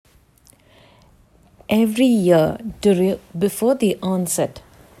Every year before the onset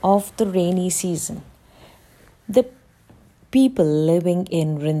of the rainy season, the people living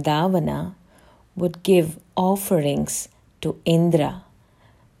in Vrindavana would give offerings to Indra,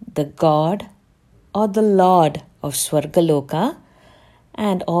 the god or the lord of Swargaloka,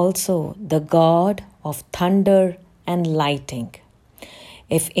 and also the god of thunder and lightning.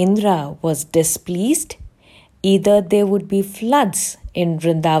 If Indra was displeased, either there would be floods in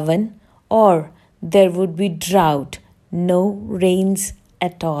Vrindavan or there would be drought, no rains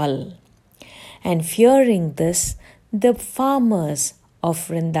at all. And fearing this, the farmers of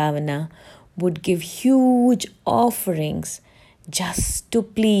Vrindavana would give huge offerings just to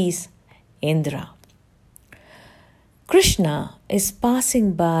please Indra. Krishna is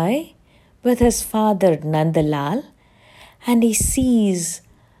passing by with his father Nandalal, and he sees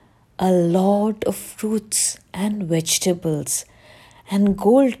a lot of fruits and vegetables and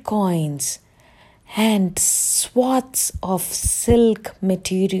gold coins and swaths of silk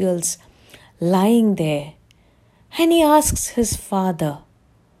materials lying there. And he asks his father,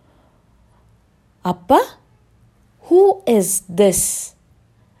 Appa, who is this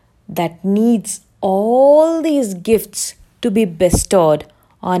that needs all these gifts to be bestowed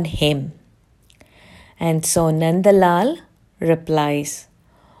on him? And so Nandalal replies,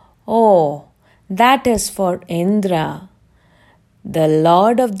 Oh, that is for Indra, the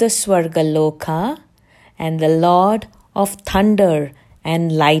lord of the Swargaloka and the lord of thunder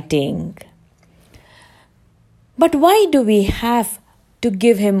and lightning. But why do we have to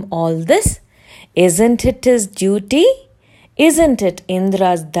give him all this? Isn't it his duty? Isn't it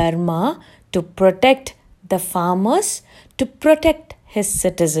Indra's dharma to protect the farmers, to protect his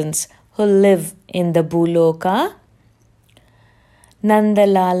citizens who live in the Bhuloka?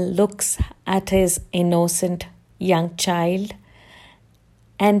 Nandalal looks at his innocent young child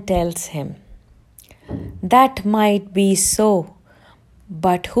and tells him, That might be so,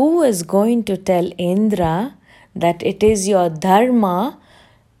 but who is going to tell Indra that it is your dharma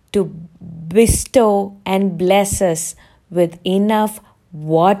to bestow and bless us with enough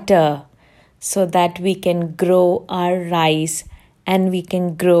water so that we can grow our rice and we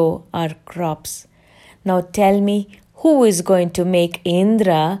can grow our crops? Now tell me, who is going to make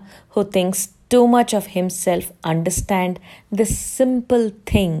Indra, who thinks too much of himself, understand this simple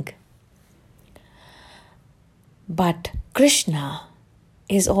thing? But Krishna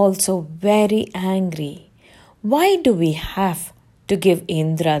is also very angry. Why do we have to give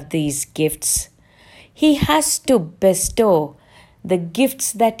Indra these gifts? He has to bestow the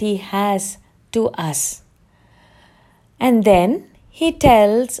gifts that he has to us. And then he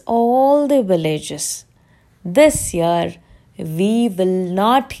tells all the villages, This year we will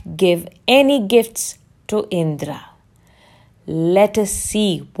not give any gifts to Indra. Let us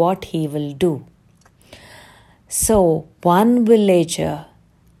see what he will do. So one villager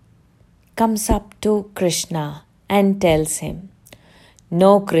comes up to Krishna and tells him,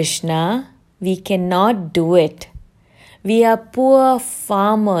 No, Krishna, we cannot do it. We are poor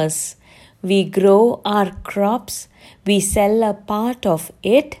farmers. We grow our crops, we sell a part of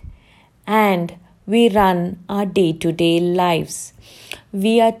it, and we run our day-to-day lives.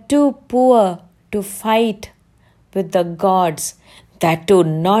 We are too poor to fight with the gods, that too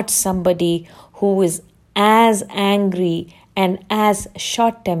not somebody who is as angry and as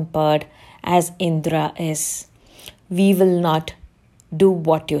short-tempered as Indra is. We will not do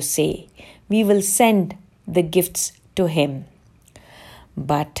what you say. We will send the gifts to him.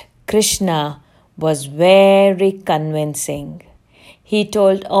 But Krishna was very convincing. He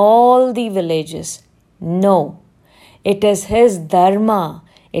told all the villages, No, it is his dharma,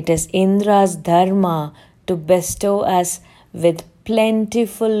 it is Indra's dharma to bestow us with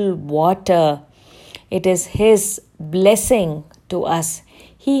plentiful water. It is his blessing to us.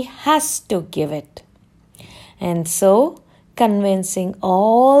 He has to give it. And so, convincing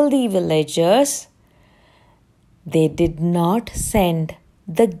all the villagers, they did not send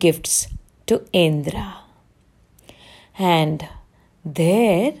the gifts to Indra. And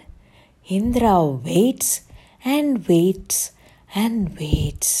there, Indra waits and waits and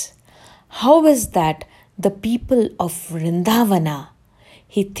waits. How is that the people of Vrindavana,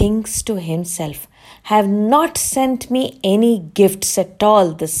 he thinks to himself, have not sent me any gifts at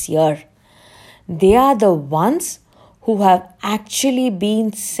all this year? They are the ones who have actually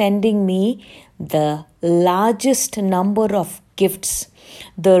been sending me the largest number of gifts,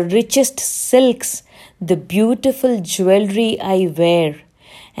 the richest silks, the beautiful jewelry I wear,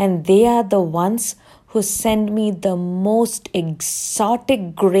 and they are the ones who send me the most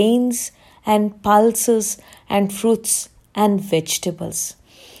exotic grains and pulses and fruits and vegetables.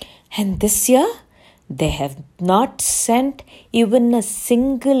 And this year, They have not sent even a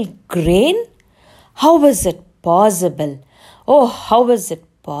single grain? How is it possible? Oh, how is it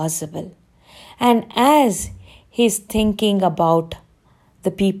possible? And as he's thinking about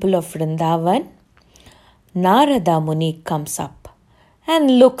the people of Vrindavan, Narada Muni comes up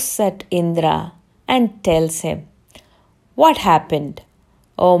and looks at Indra and tells him, "What happened,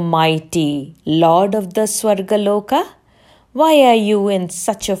 O mighty Lord of the Swargaloka? Why are you in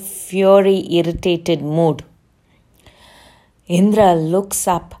such a fury, irritated mood?" Indra looks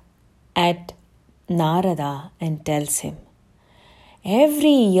up at Narada and tells him,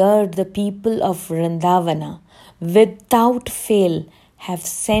 "Every year the people of Vrindavana without fail have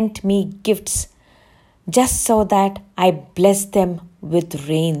sent me gifts just so that I bless them with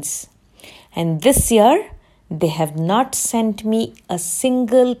rains. And this year they have not sent me a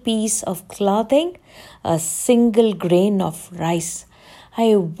single piece of clothing, a single grain of rice. I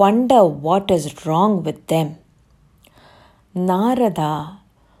wonder what is wrong with them." Narada,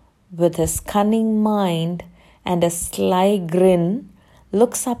 with his cunning mind and a sly grin,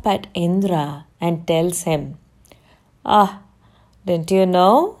 looks up at Indra and tells him, didn't you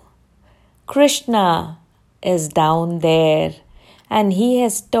know? Krishna is down there and he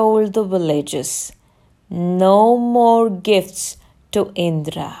has told the villagers, no more gifts to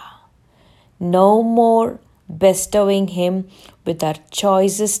Indra. No more bestowing him with our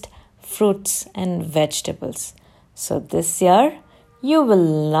choicest fruits and vegetables. So this year, you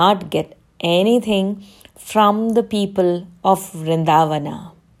will not get anything from the people of Vrindavana.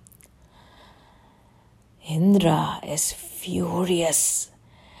 Indra is furious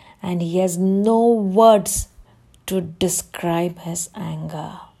and he has no words to describe his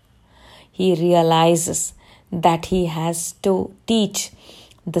anger. He realizes that he has to teach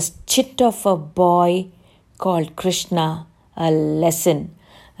this chit of a boy called Krishna a lesson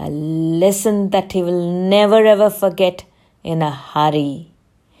that he will never ever forget in a hurry.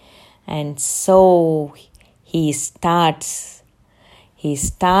 And so he starts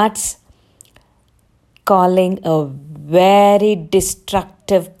calling a very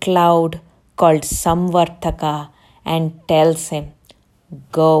destructive cloud called Samvartaka and tells him,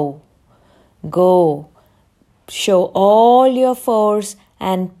 Go, show all your force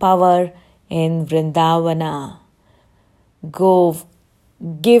and power in Vrindavana. Go,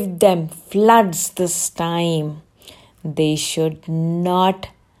 give them floods this time. They should not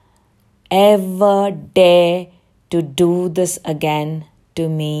ever dare to do this again to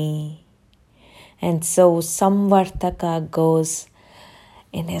me. And so Samvartaka goes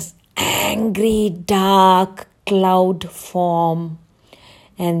in his angry, dark cloud form.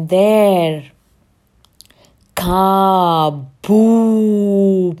 And there, kaboom,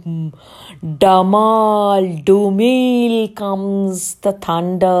 damal, dumil comes the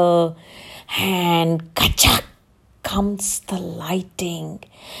thunder, and kachak comes the lightning.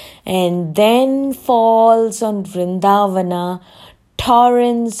 And then falls on Vrindavana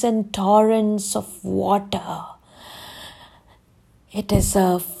torrents and torrents of water. It is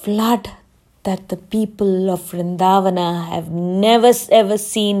a flood that the people of Vrindavana have never ever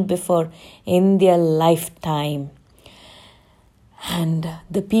seen before in their lifetime. And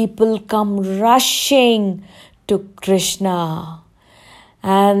the people come rushing to Krishna.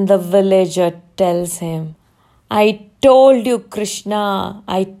 And the villager tells him, I told you, Krishna,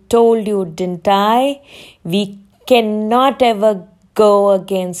 I told you, didn't I? We cannot ever go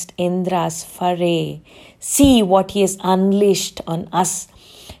against Indra's foray. See what he has unleashed on us,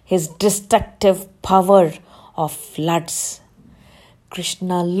 his destructive power of floods.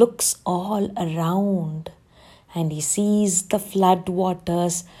 Krishna looks all around and he sees the flood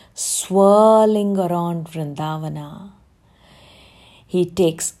waters swirling around Vrindavana. He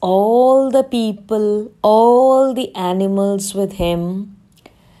takes all the people, all the animals with him,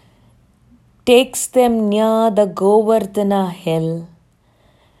 takes them near the Govardhana hill,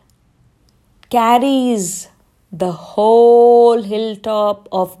 carries the whole hilltop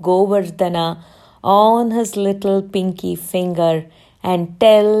of Govardhana on his little pinky finger and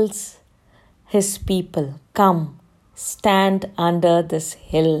tells his people, come, stand under this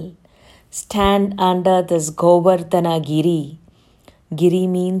hill, stand under this Govardhana Giri. Giri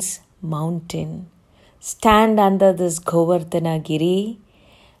means mountain. Stand under this Govardhana Giri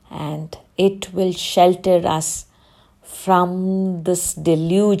and it will shelter us from this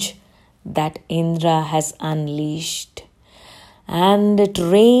deluge that Indra has unleashed. And it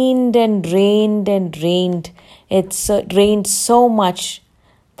rained and rained and rained. It rained so much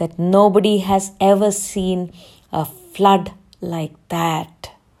that nobody has ever seen a flood like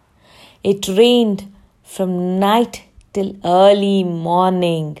that. It rained from night till early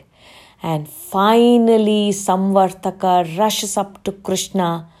morning, And finally, Samvartaka rushes up to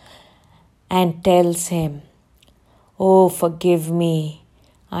Krishna and tells him, "Oh, forgive me.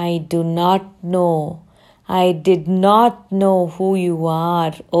 I do not know. I did not know who you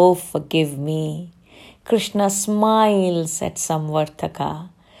are. Oh, forgive me." Krishna smiles at Samvartaka,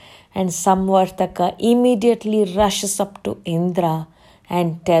 and Samvartaka immediately rushes up to Indra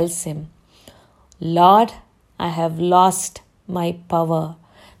and tells him, "Lord, I have lost my power.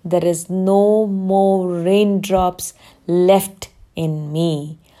 There is no more raindrops left in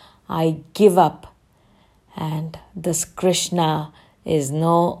me. I give up." And this Krishna is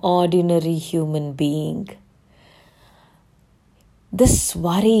no ordinary human being. This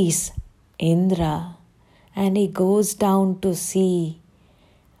worries Indra, and he goes down to see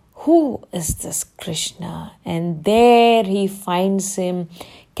who is this Krishna. And there he finds him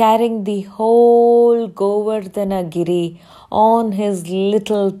carrying the whole Govardhana Giri on his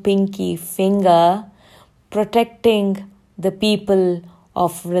little pinky finger, protecting the people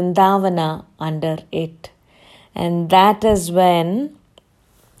of Vrindavana under it. And that is when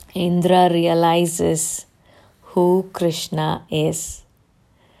Indra realizes who Krishna is.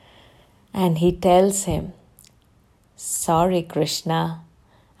 And he tells him, "Sorry, Krishna,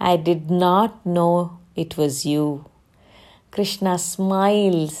 I did not know it was you." Krishna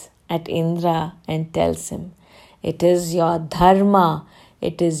smiles at Indra and tells him, "It is your dharma,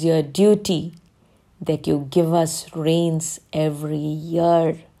 it is your duty that you give us rains every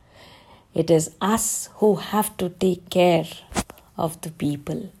year. It is us who have to take care of the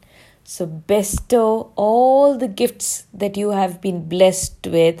people. So bestow all the gifts that you have been blessed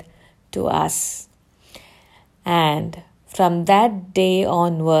with to us." And from that day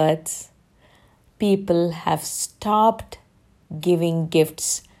onwards, people have stopped giving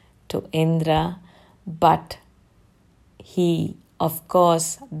gifts to Indra, but he, of course,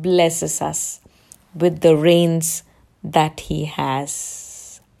 blesses us with the rains that he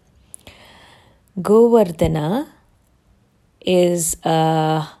has. Govardhana is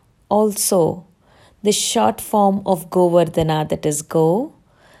also the short form of Govardhana, that is Go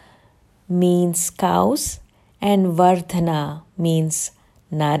means cows and Vardhana means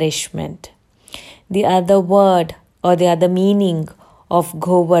nourishment. The other word or the other meaning of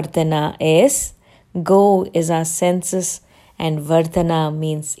Govardhana is Go is our senses and Vardhana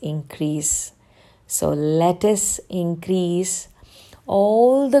means increase. So let us increase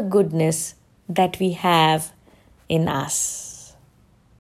all the goodness that we have in us.